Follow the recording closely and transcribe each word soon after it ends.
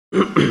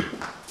Watch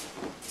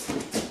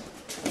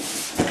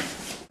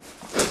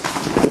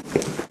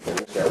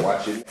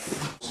it.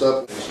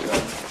 Stop. Finish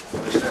that.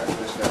 Finish that.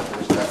 Finish that.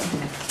 Finish that.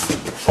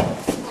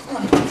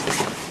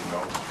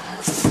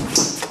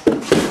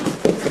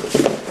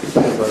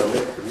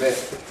 Commit.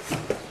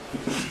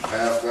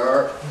 Half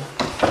guard.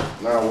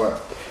 Now what?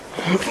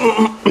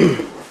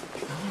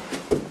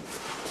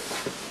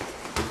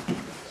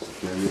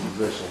 Secure your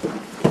position.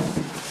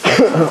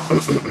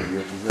 Secure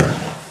your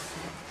position.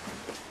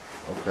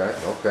 Okay.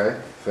 Okay.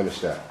 Finish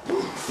that.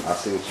 I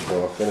see what you're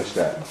doing. Finish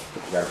that.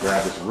 You gotta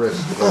grab his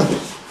wrist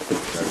first.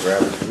 Gotta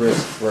grab his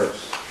wrist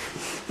first.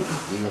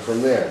 Even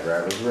from there,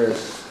 grab his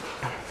wrist.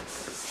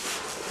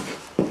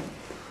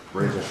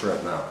 Bridge and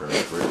shrimp now,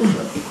 Chris. Bridge and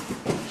shrimp.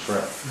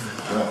 Shrimp.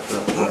 Shrimp,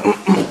 shrimp, shrimp.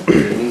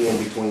 Get a knee in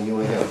between you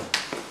and him.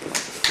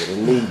 Get a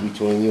knee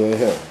between you and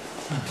him.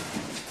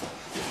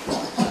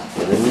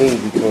 Get a knee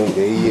between,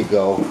 there you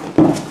go.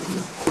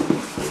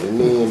 Get a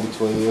knee in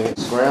between you and him.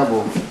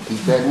 Scramble.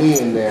 Keep that knee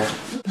in there.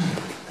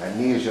 That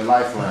knee is your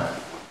lifeline.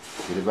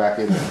 Get it back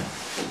in there.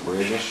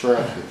 Bridge and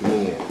shrimp. Get the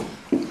knee in.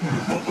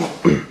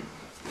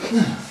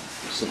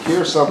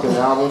 Secure something,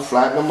 Alvin.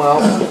 Flatten them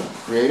out.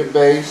 Create a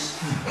base.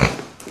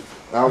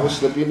 Alvin,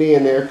 slip your knee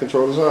in there.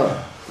 Control his arm.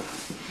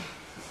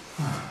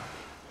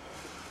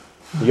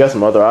 You got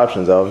some other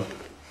options, Alvin.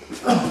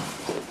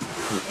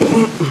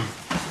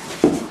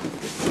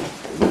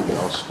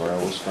 Now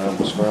scramble,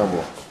 scramble,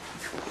 scramble.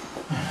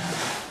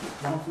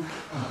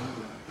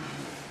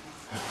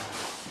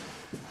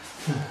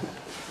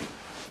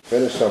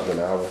 Finish something,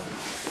 Alvin.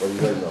 What are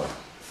you waiting on?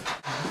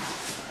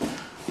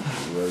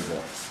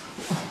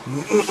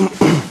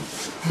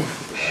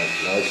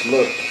 Nice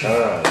look.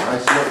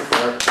 Nice look,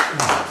 Frank.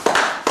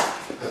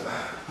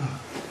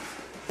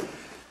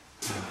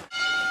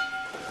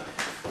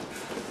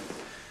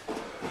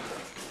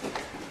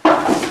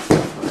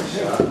 Nice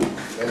shot.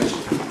 Finish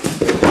it.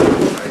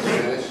 Nice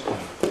finish.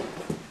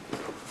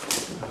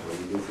 What do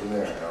you do from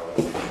there, Alan?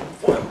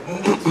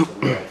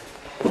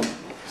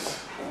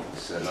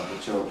 Setting up the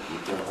choke. Be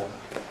careful.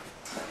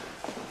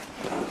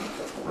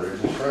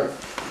 Bridge and shrimp.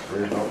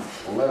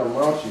 Don't let him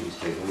mount you, he's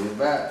taking you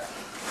back.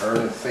 Turn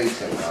and face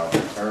him,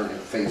 Alvin. Turn and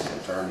face him.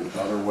 Turn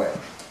the other way.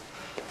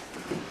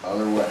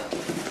 Other way.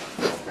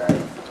 Okay.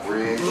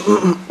 Bridge.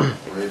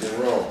 Bridge and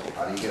roll.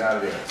 How do you get out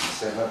of there? He's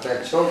setting up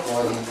that choke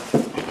on you.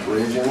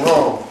 Bridge and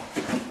roll.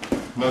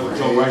 Another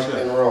choke right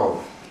there. And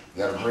roll.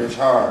 You gotta bridge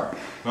hard.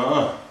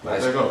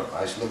 Nice, there go.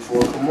 Nice look for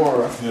a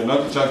Kimura. Yeah,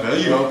 another choke. There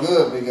you go.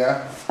 Good, big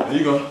guy. There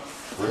you go.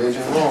 Bridge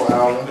and roll,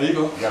 Alvin. There you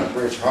go. You gotta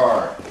bridge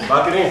hard.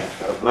 Lock it in.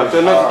 Lock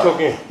that knuckle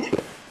choke in.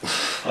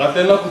 Lock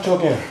that knuckle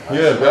choke in.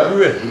 Yeah, grab your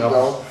wrist.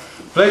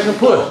 Flex and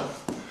push.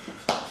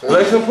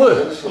 Flex and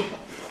push.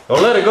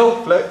 Don't let it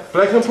go.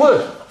 Flex and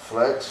push.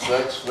 Flex,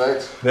 flex,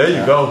 flex. There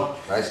you go.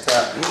 Nice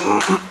tap.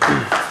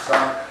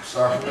 Start from the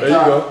top. There you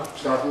go.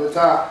 Start from the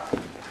top.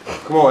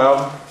 Come on,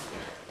 Alvin.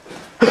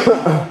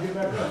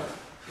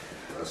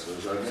 That's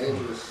what's our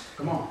dangerous.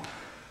 Come on.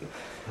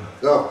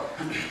 Go.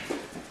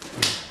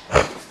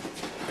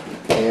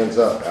 Hands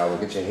up, Alvin.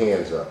 Get your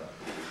hands up.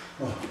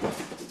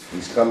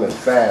 He's coming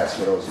fast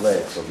with those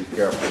legs, so be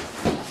careful.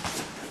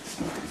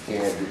 You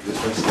can't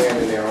just be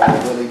standing there all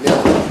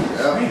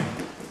willy-nilly.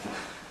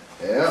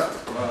 Yeah.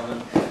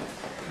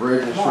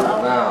 Bridge and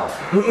shrimp now.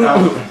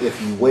 If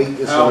you wait,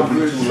 it's going to be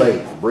too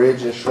late.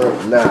 Bridge and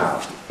shrimp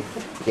now.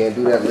 Can't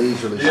do that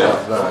leisurely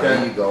stuff now. Okay.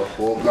 There you go.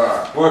 Full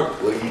guard.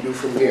 Work. What do you do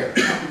from here?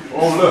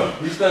 Oh, look.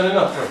 He's standing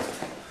up for you.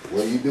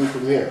 What do you do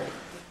from here?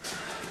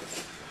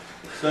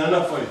 Standing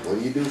up for you. What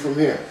do you do from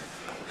here?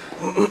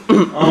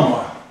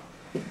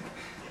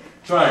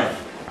 Triangle.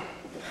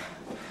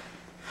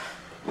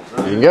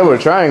 You can get with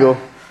a triangle.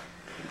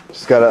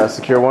 Just gotta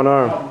secure one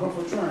arm. Go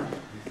for a triangle.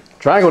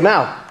 Triangle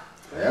now.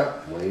 Yeah,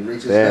 when he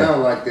reaches Damn.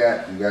 down like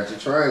that, you got your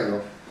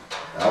triangle.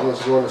 I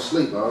was going to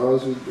sleep. I don't know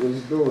what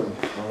he's doing.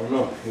 I don't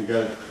know. He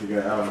got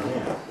out of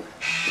hand.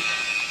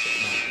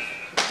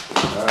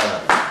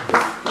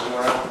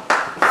 Alright.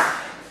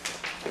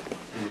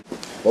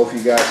 Both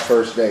you guys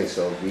first day,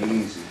 so be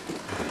easy.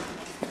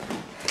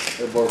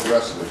 They're both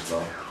wrestlers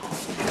though.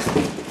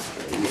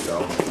 There you go.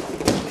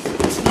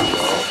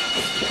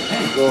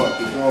 Keep going,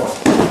 keep going.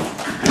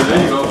 Yeah,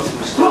 there you go.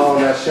 Slow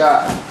on that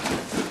shot.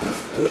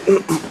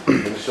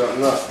 Finish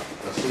something up.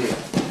 Let's see it.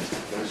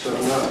 Finish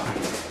something up.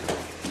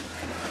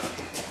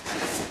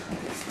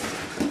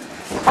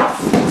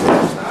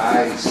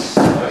 Nice.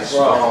 Nice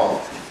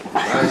strong.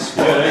 Nice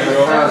strong. Yeah,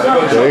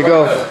 there you go.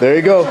 There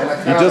you go. There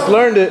you go. You just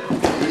learned it.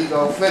 There you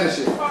go. Finish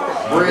it.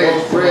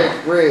 Bridge, bridge,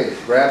 bridge.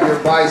 Grab your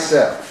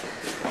bicep.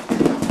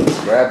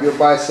 Grab your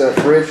bicep.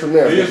 Bridge from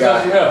there. Big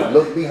guy.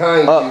 Look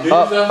behind you.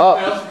 Up.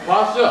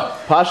 Posture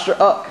up. Posture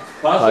up.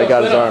 Oh, he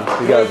got his arms.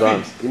 He got his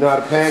arms. You know how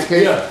to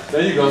pancake? Yeah,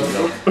 there you go.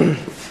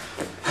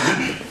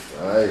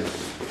 Nice.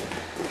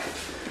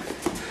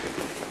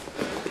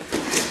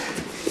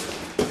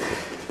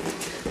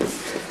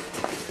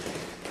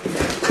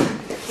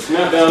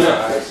 Snap down there.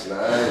 Nice,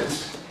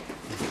 nice.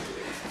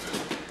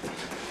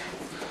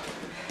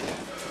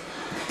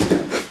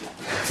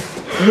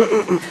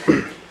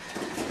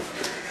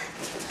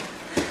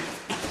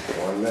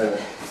 1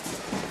 minute.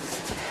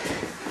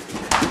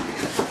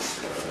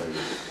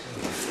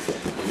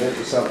 Commit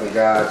to something,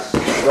 guys.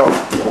 Go.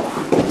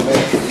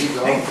 There you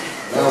go.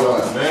 Now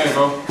what? There you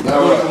go. Now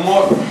what? Some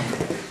more.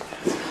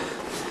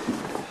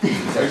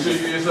 Make sure you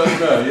get yourself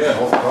done, yeah.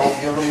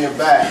 Don't give him your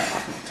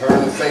back.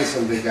 Turn and face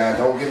him, big guy.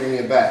 Don't give him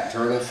your back.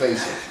 Turn and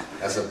face him.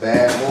 That's a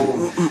bad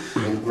move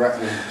in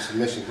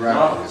submission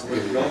grappling. Just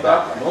give him your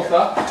back. Don't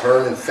stop.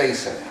 Turn and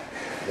face him.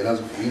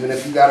 Even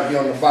if you got to be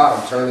on the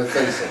bottom, turn and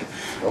face him.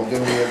 Don't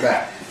give him your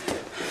back.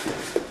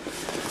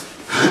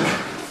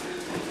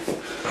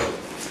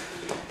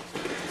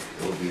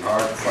 It would be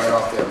hard to fight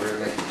off that rear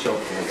naked choke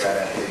when they got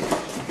that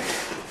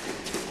big.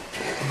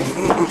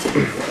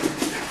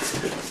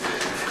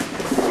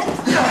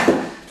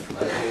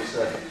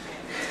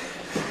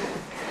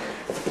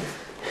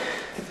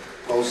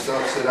 Post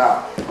up, sit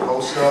out.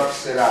 Post up,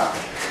 sit out.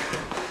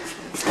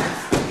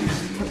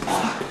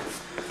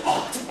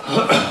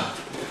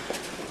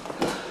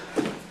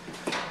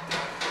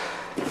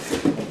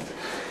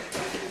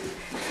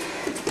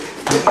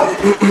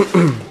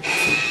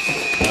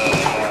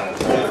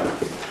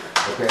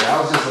 Okay, that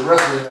was just a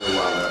wrestling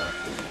wind up.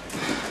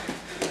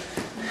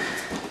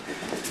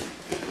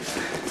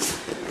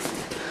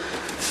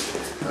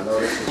 I know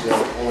this is your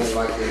only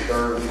like your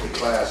third week of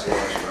class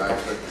lunch, but I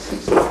expect to see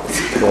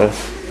something. Yeah.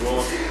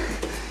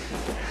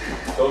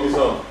 Tell me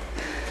something.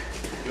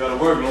 You gotta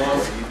work, Lauren.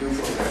 What do you do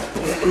from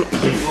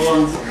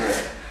there?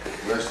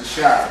 Where's the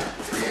shot?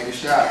 Create a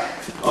shot.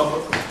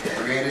 Up.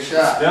 Create a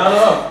shot. Down and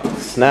up.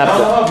 Snap Down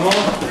it. and up,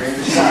 Lauren. Create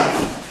a shot.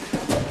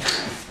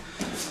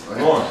 Go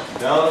ahead. Lauren,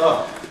 down and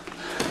up.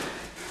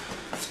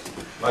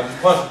 Like you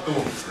punched through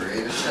him.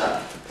 Create a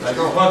shot. Like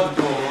you punched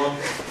through him, Lauren.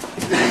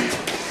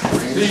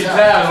 Create See a you shot.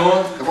 tired,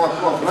 Lauren. Come on,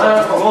 come on, come Man,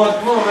 on, come on. Lauren,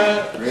 come on,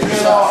 man. Create a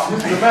shot. This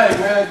is dramatic,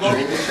 man. Go.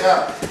 Create a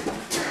shot.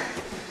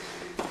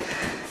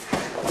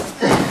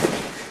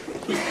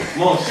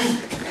 Come on, shoot.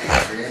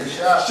 Create a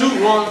shot.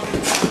 Shoot, Lauren.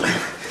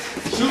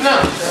 Shoot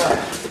now.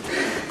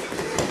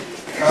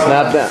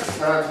 Snap down.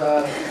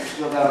 Time.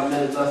 Still got a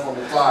minute left on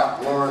the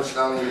clock. Lawrence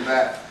down in the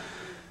back.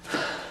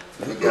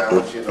 The guy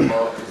wants you in the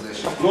mounted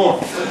position. Lauren,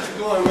 what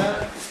you doing,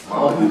 man?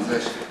 Mounted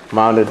position.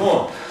 Mounted. Come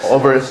on.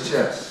 Over His his.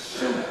 chest.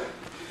 Shoot.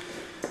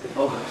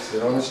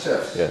 Sit on his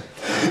chest. Yeah.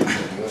 You're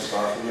gonna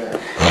start from there.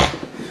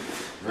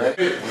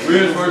 Ready?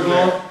 Rear first,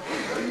 Lauren.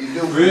 What do you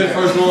do? Rear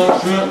first, Lauren.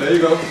 Shrimp. There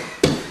you go.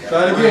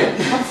 Try it again.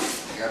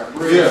 You gotta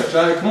breathe. Yeah,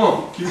 try it. Come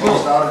on. Keep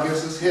Post going. out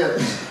against his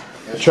hips.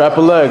 Trap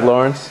a leg,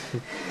 Lawrence.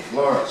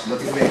 Lawrence,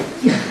 look at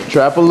me.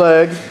 Trap a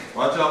leg.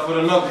 Watch out for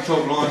the knuckle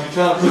choke, Lawrence. You're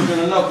trying to put you in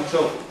a knuckle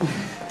choke.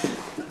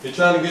 You're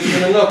trying to get you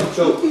in a knuckle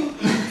choke.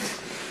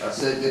 I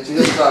said, get you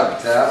this started.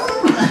 Tap.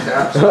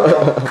 Tap. Start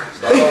over.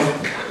 Start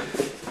over.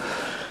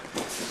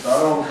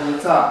 Start over from the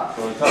top.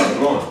 From the top,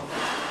 Lawrence.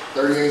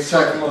 38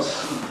 seconds.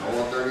 I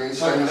want 38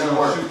 seconds to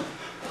work.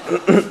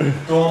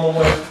 Throw him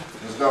away.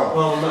 Let's go.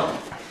 Throw him out.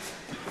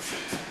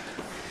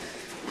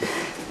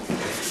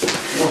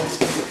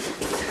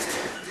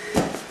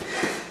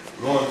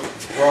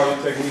 Lawrence, where are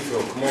you taking me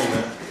to? Come on,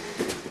 man.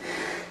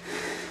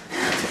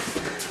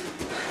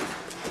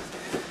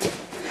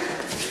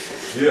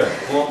 Yeah,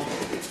 come on.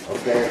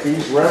 Okay, if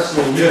he's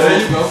wrestling, Yeah,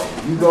 there you go.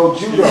 you go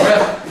judo.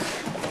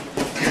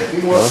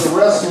 If he wants to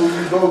wrestle,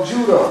 you go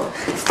judo.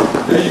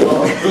 There you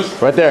go.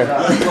 Good. Right there.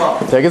 Good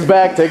spot. Take his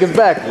back. Take his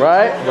back.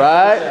 Right.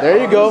 Right.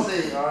 There you go.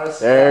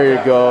 There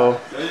you go.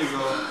 There you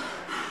go.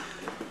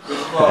 Good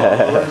spot.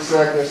 30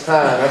 seconds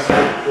time. That's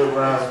a good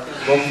round.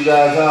 Both you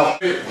guys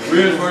out. Rear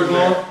first,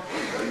 Lauren.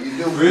 What do you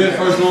do? Rear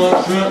first,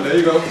 Lauren. Shrimp. There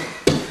you go.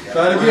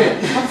 Try it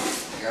again.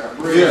 You gotta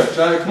breathe. Yeah,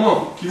 try it. Come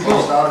on. Keep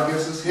Post going. out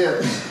against his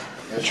hips.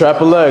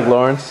 Trap a leg,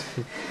 Lawrence.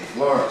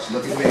 Lawrence,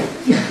 look at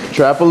me.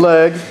 Trap a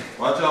leg.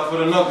 Watch out for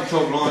the knuckle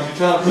choke, Lawrence. You're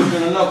trying to put you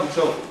in a knuckle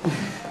choke.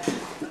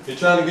 You're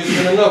trying to get you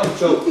in a knuckle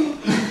choke.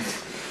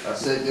 I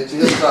said, get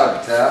you this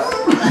started. Tap.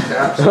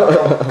 Tap. Start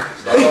over.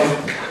 Start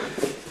over.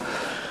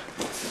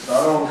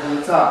 Start over from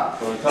the top.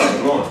 From the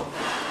top, Lawrence.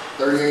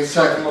 38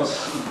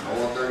 seconds. I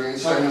want 38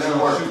 seconds to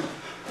work.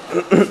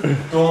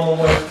 Throw him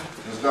away.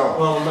 Let's go.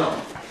 Throw him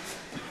out.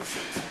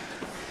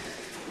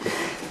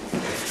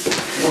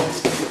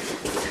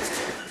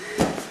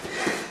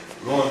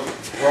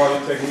 Lawrence, where are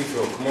you taking me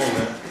to? Come on,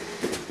 man.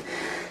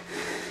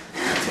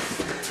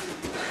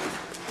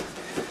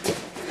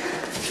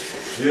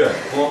 Yeah,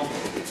 come on.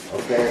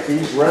 Okay, if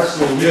he's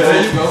wrestling, Yeah,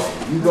 there you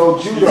go. you go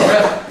judo.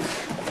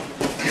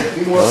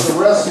 If he wants to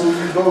wrestle,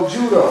 you go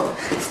judo.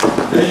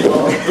 There you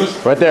go.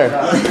 Good. Right there.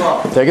 Good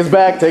spot. Take his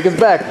back. Take his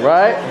back.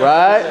 Right.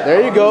 Right.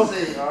 There you go.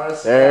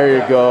 There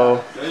you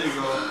go. There you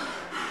go.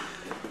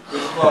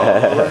 Good spot.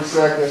 30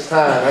 seconds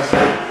time. That's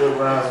a good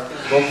round.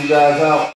 Both you guys out.